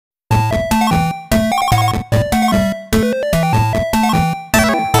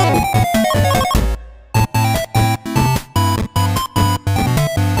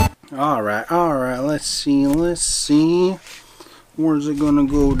let's see. Where's it gonna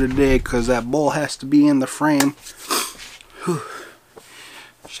go today? Cause that ball has to be in the frame. Whew.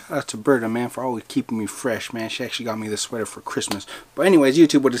 Shout out to Berta, man, for always keeping me fresh, man. She actually got me this sweater for Christmas. But anyways,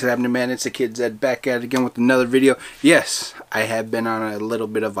 YouTube, what is happening, man? It's the Kid Zed back at it again with another video. Yes, I have been on a little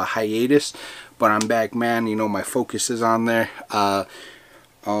bit of a hiatus, but I'm back, man. You know, my focus is on there. I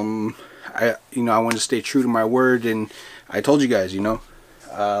want to stay true to my word, and I told you guys,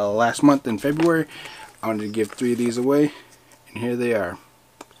 last month in February, I wanted to give 3 of these away, and here they are.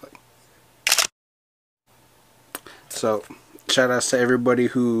 So shout outs to everybody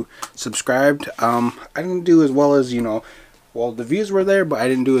who subscribed. I didn't do as well as, well, the views were there, but I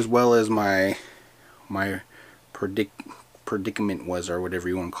didn't do as well as my predicament was, or whatever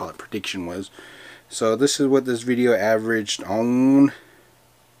you want to call it, prediction was. So this is what this video averaged on,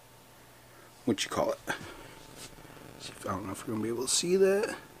 what you call it. I don't know if you're gonna be able to see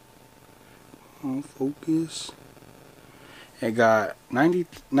that. Oh, focus. It got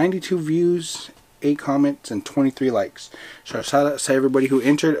 92 views, 8 comments, and 23 likes. So shout out to everybody who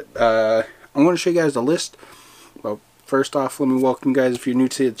entered. I'm going to show you guys the list. Well, first off, let me welcome you guys if you're new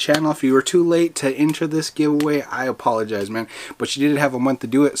to the channel. If you were too late to enter this giveaway, I apologize, man. But you did have a month to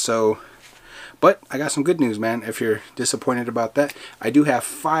do it, so... But I got some good news, man, if you're disappointed about that. I do have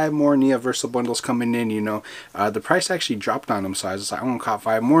 5 more Neo Versa bundles coming in, The price actually dropped on them, so I was like, I'm going to cop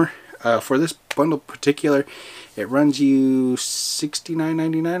 5 more. For this bundle particular, it runs you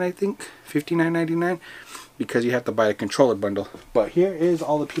 $69.99, I think, $59.99, because you have to buy a controller bundle. But here is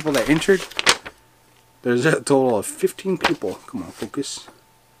all the people that entered. There's a total of 15 people. Come on, focus.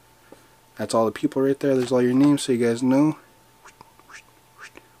 That's all the people right there. There's all your names, so you guys know.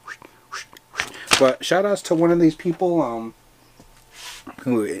 But shout outs to one of these people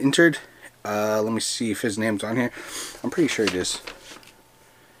who entered. Let me see if his name's on here. I'm pretty sure it is.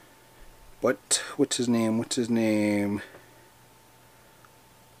 What's his name? What's his name?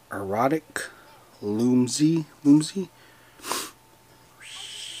 Erotic Loomsy?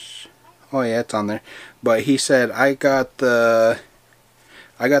 Oh yeah, it's on there. But he said, I got the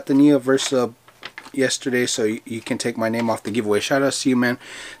Neo Versa yesterday, so you can take my name off the giveaway. Shout out to you, man.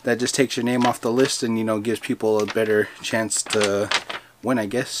 That just takes your name off the list and gives people a better chance to win, I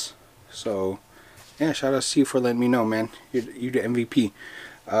guess. So yeah, shout out to you for letting me know, man. You're the MVP.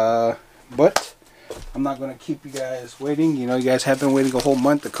 But I'm not gonna keep you guys waiting. You guys have been waiting a whole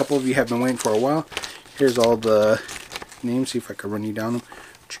month. A couple of you have been waiting for a while. Here's all the names. See if I can run you down them.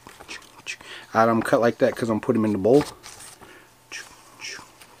 I don't cut like that because I'm putting them in the bowl.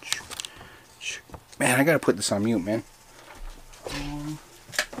 Man, I gotta put this on mute, man. I'm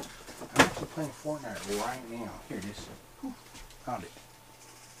actually playing Fortnite right now. Here it is. Whew, found it.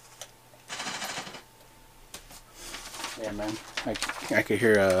 Yeah, man. I could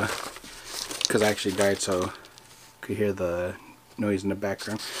hear, because I actually died, so I could hear the noise in the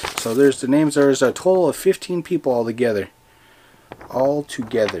background. So there's the names. There's a total of 15 people all together. Oh,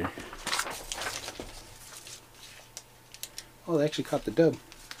 they actually caught the dub.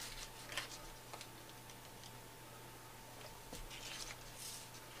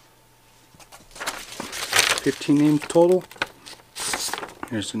 15 names total.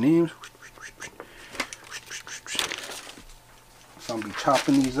 Here's the names. So I'm going to be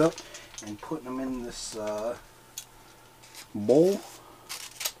chopping these up and putting them in this bowl.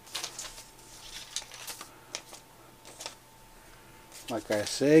 Like I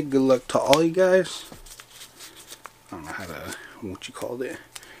said, good luck to all you guys. I don't know how to, what you call it.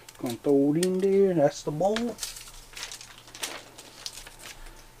 Gonna throw it in there. That's the bowl.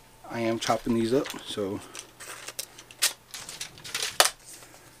 I am chopping these up, so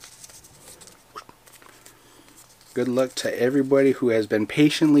good luck to everybody who has been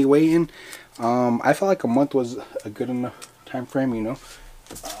patiently waiting. I felt like a month was a good enough time frame,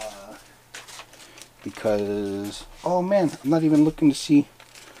 because, oh man, I'm not even looking to see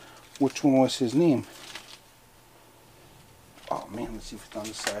which one was his name. Oh man, let's see if it's on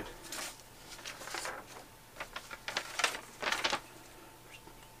this side.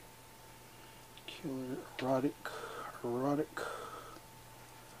 Killer, erotic.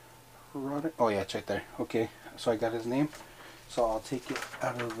 Oh yeah, it's right there. Okay, so I got his name. So I'll take it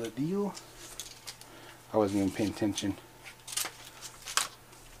out of the deal. I wasn't even paying attention.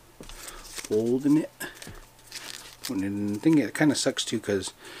 Folding it. Putting it in the thing. It kind of sucks too,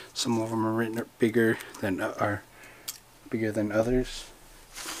 because some of them are written bigger than others.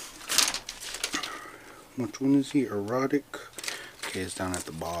 Which one is he? Erotic. Okay, it's down at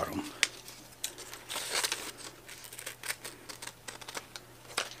the bottom.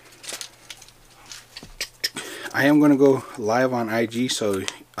 I am going to go live on IG, so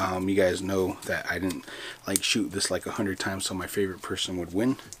you guys know that I didn't like shoot this like 100 times so my favorite person would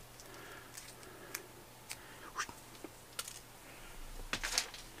win.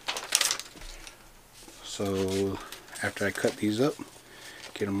 So after I cut these up,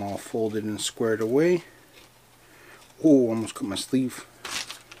 get them all folded and squared away. Oh, almost cut my sleeve.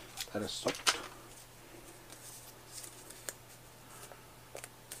 That has sucked.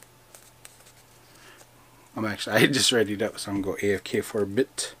 I just readied up, so I'm going to go AFK for a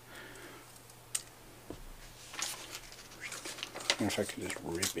bit. I wish I could just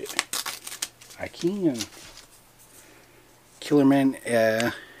rip it. I can. Killerman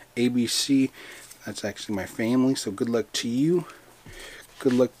ABC. That's actually my family, so good luck to you.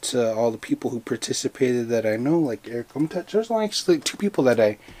 Good luck to all the people who participated that I know, like Eric Touch. There's only actually 2 people that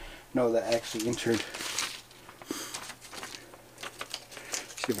I know that actually entered.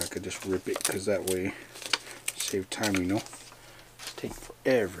 See if I could just rip it, because that way save time, you know. It's taking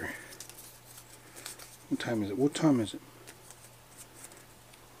forever. What time is it? What time is it?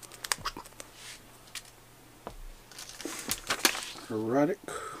 Erotic.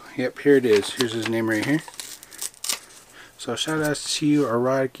 Yep, here it is. Here's his name right here. So shout out to you,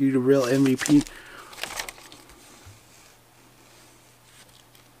 Erotic, you the real MVP.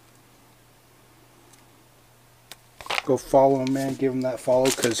 Go follow him, man. Give him that follow,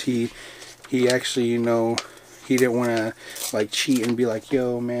 because he actually, you know, he didn't want to like cheat and be like,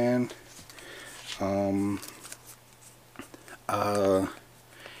 yo, man. He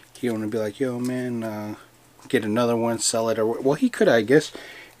didn't want to be like, yo, man, get another one, sell it, or well, he could, I guess.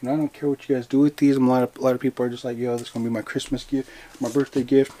 You know, I don't care what you guys do with these. A lot of people are just like, yo, this is gonna be my Christmas gift, my birthday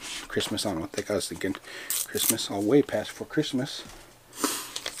gift. Christmas, I don't know what the heck I was thinking. Christmas, I'll way past for Christmas.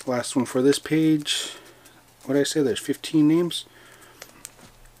 Last one for this page. What did I say? There's 15 names.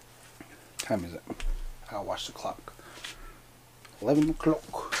 What time is it? I'll watch the clock. 11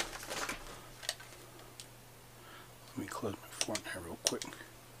 o'clock. Let me close my Fortnite real quick.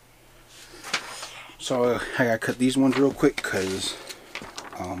 So I gotta cut these ones real quick, because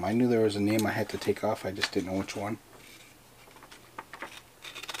I knew there was a name I had to take off. I just didn't know which one.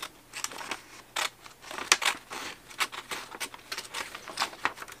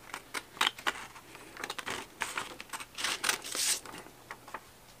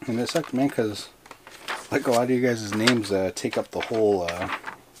 And it sucks, man, because like a lot of you guys' names take up the whole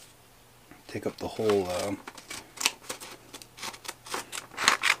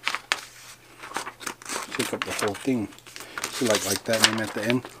thing. See, like that name at the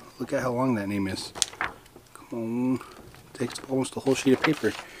end. Look at how long that name is. Come on, takes up almost the whole sheet of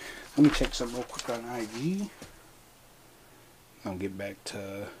paper. Let me check something real quick on IG. I'll get back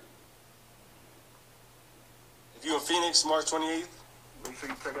to. If you're in Phoenix, March 28th, make sure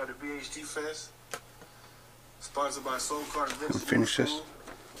you check out the BHG Fest. Sponsored by Soul Card Adventure. Finish this.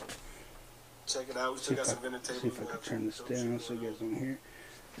 Check it out. We still got some vendor tables. See if I can turn this down so you guys don't hear.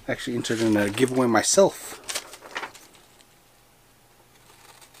 Actually entered in a giveaway myself.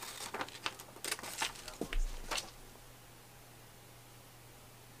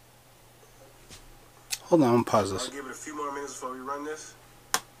 Hold on, I'm pause this. I'll give it a few more minutes before we run this.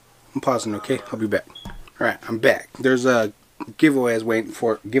 I'm pausing, okay? I'll be back. Alright, I'm back. There's a giveaway that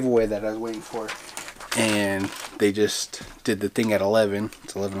I was waiting for. And they just did the thing at 11.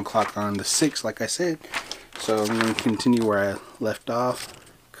 It's 11 o'clock on the 6th, like I said. So I'm going to continue where I left off.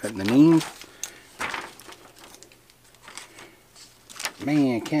 Cutting the name.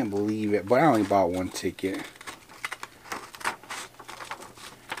 Man, I can't believe it. But I only bought one ticket.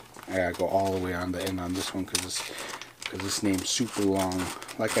 I gotta go all the way on the end on this one because this name's super long.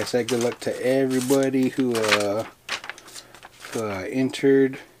 Like I said, good luck to everybody who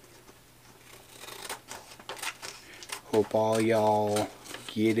entered. Hope all y'all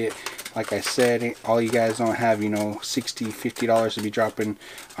get it. Like I said, all you guys don't have, you know, $60, $50 to be dropping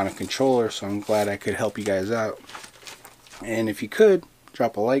on a controller, so I'm glad I could help you guys out. And if you could,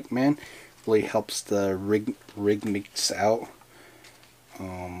 drop a like, man. Really helps the rig out.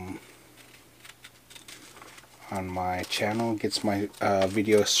 On my channel, gets my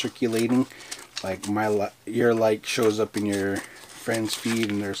videos circulating. Like your like shows up in your friend's feed,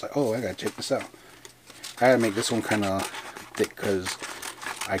 and there's like, oh, I gotta check this out. I gotta make this one kind of thick because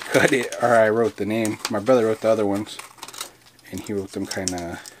I cut it, or I wrote the name. My brother wrote the other ones, and he wrote them kind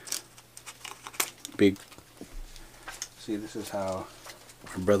of big. See, this is how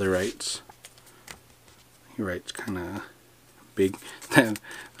my brother writes. He writes kind of big.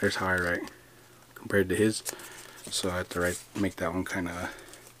 There's how I write compared to his. So I have to make that one kind of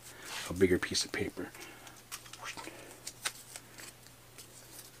a bigger piece of paper.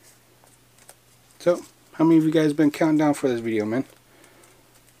 So, how many of you guys been counting down for this video, man?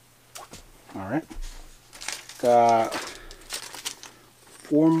 Alright. Got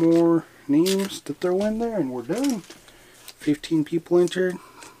 4 more names to throw in there and we're done. 15 people entered.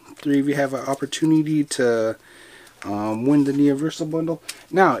 3 of you have an opportunity to win the Neo Versa bundle.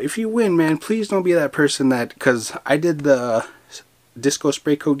 Now, if you win, man, please don't be that person that, because I did the disco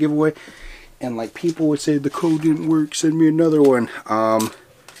spray code giveaway, and like people would say the code didn't work, send me another one.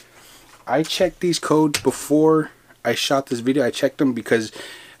 I checked these codes before I shot this video. I checked them because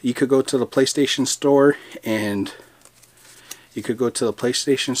you could go to the PlayStation Store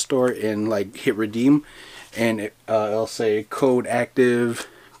and like hit redeem, and it'll say code active,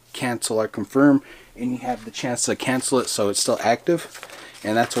 cancel or confirm, and you have the chance to cancel it so it's still active.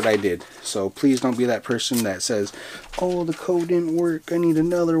 And that's what I did. So please don't be that person that says, oh, the code didn't work, I need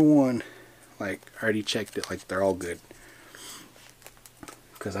another one. Like, I already checked it. Like, they're all good.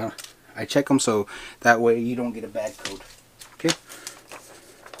 Because I check them so that way you don't get a bad code. Okay?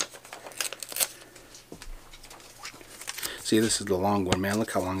 See, this is the long one, man.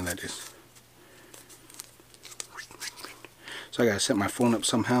 Look how long that is. So I gotta set my phone up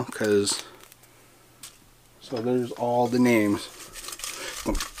somehow, because... So there's all the names.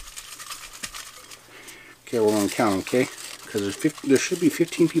 Okay, we're gonna count them, okay? Because there should be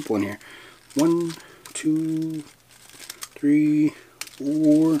 15 people in here. 1, 2, 3,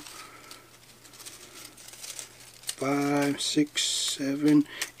 4, 5, 6, 7,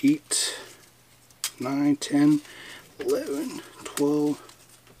 8, 9, 10, 11, 12,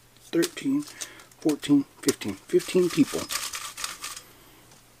 13, 14, 15. 15 people.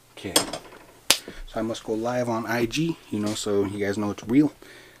 Okay. So I must go live on IG, you know, so you guys know it's real.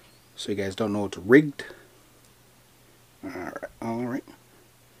 So you guys don't know it's rigged. Alright.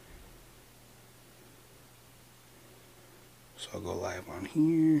 So I'll go live on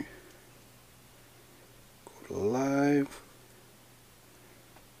here. Go to live.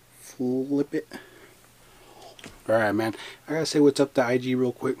 Flip it. Alright, man. I gotta say what's up to IG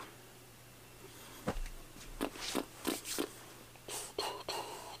real quick.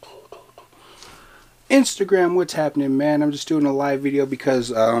 Instagram, what's happening, man? I'm just doing a live video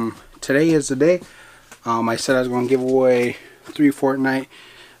because today is the day. I said I was going to give away 3 Fortnite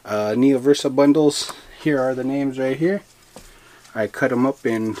Neo Versa bundles. Here are the names right here. I cut them up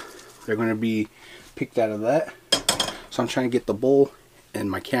and they're going to be picked out of that. So I'm trying to get the bowl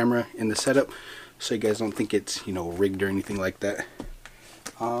and my camera in the setup so you guys don't think it's, you know, rigged or anything like that.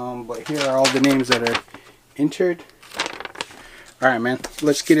 But here are all the names that are entered. Alright, man,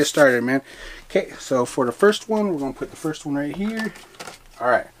 let's get it started, man. Okay, so for the first one, we're going to put the first one right here.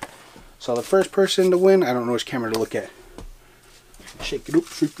 Alright, so the first person to win, I don't know which camera to look at. Shake it up,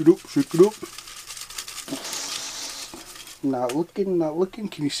 shake it up, shake it up. Not looking, not looking.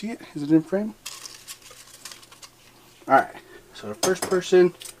 Can you see it? Is it in frame? Alright, so the first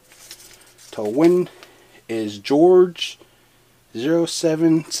person to win is George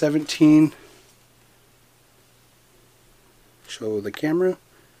 0717. Show the camera.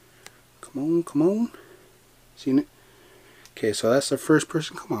 Come on, come on. Seen it? Okay, so that's the first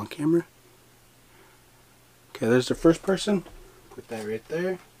person. Come on, camera. Okay, there's the first person. Put that right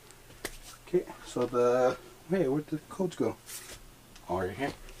there. Okay, so the... Hey, where'd the codes go? Oh, right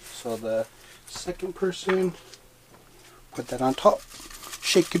here. So the second person, put that on top.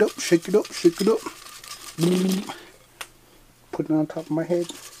 Shake it up, shake it up, shake it up. Put it on top of my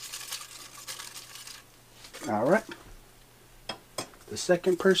head. Alright. The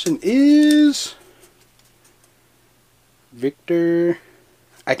second person is Victor.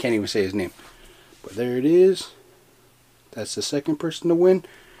 I can't even say his name. But there it is. That's the second person to win.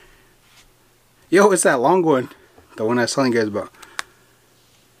 Yo, it's that long one. The one I was telling you guys about.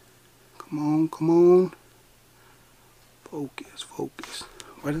 Come on, come on. Focus, focus.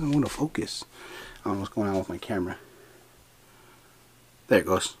 Why doesn't it want to focus? I don't know what's going on with my camera. There it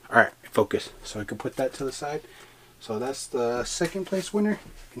goes. Alright, focus. So I can put that to the side. So that's the second place winner.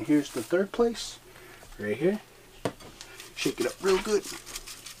 And here's the third place. Right here. Shake it up real good.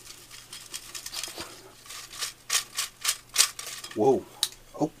 Whoa.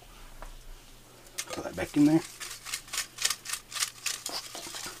 Oh. Put that back in there.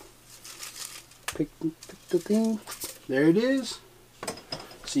 Pick the thing. There it is.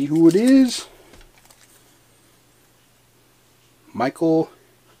 See who it is. Michael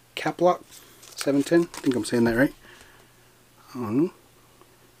Caplock 710. I think I'm saying that right. I don't know.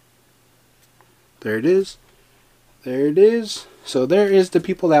 There it is. There it is. So there is the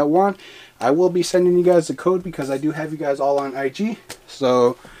people that won. I will be sending you guys the code because I do have you guys all on IG.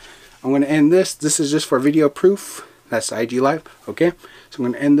 So I'm going to end this. This is just for video proof. That's IG Live. Okay. So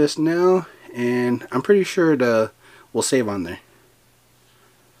I'm going to end this now. And I'm pretty sure we'll save on there.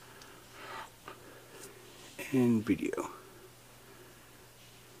 in video.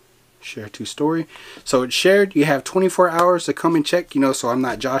 Share to story. So it's shared. You have 24 hours to come and check, you know, so I'm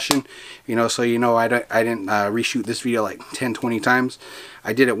not joshing, you know, so you know I didn't reshoot this video like 10-20 times.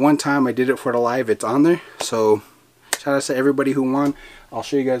 I did it one time. I did it for the live. It's on there. So shout out to everybody who won. I'll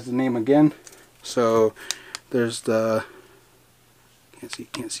show you guys the name again. So there's the,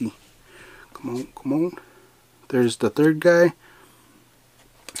 can't see. Come on. There's the third guy.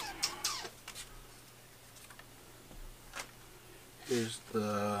 Here's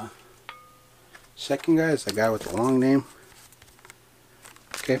the second guy. It's the guy with the long name.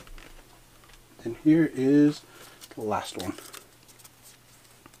 Okay. Then here is the last one.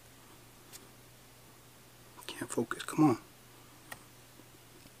 Can't focus. Come on.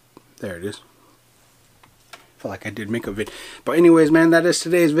 There it is. I feel like I did make a vid. But anyways, man, that is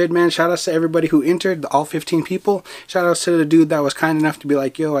today's vid, man. Shout out to everybody who entered, all 15 people. Shout out to the dude that was kind enough to be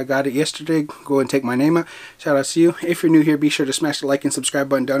like, yo, I got it yesterday. Go and take my name out. Shout out to you. If you're new here, be sure to smash the like and subscribe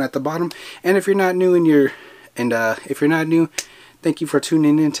button down at the bottom. And if you're not new if you're not new, thank you for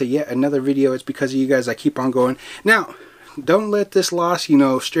tuning in to yet another video. It's because of you guys I keep on going. Now, don't let this loss, you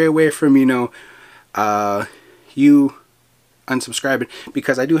know, stray away from, you know, you unsubscribing,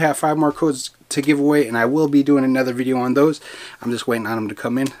 because I do have 5 more codes to give away, and I will be doing another video on those. I'm just waiting on them to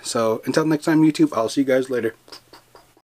come in. So until next time, YouTube, I'll see you guys later.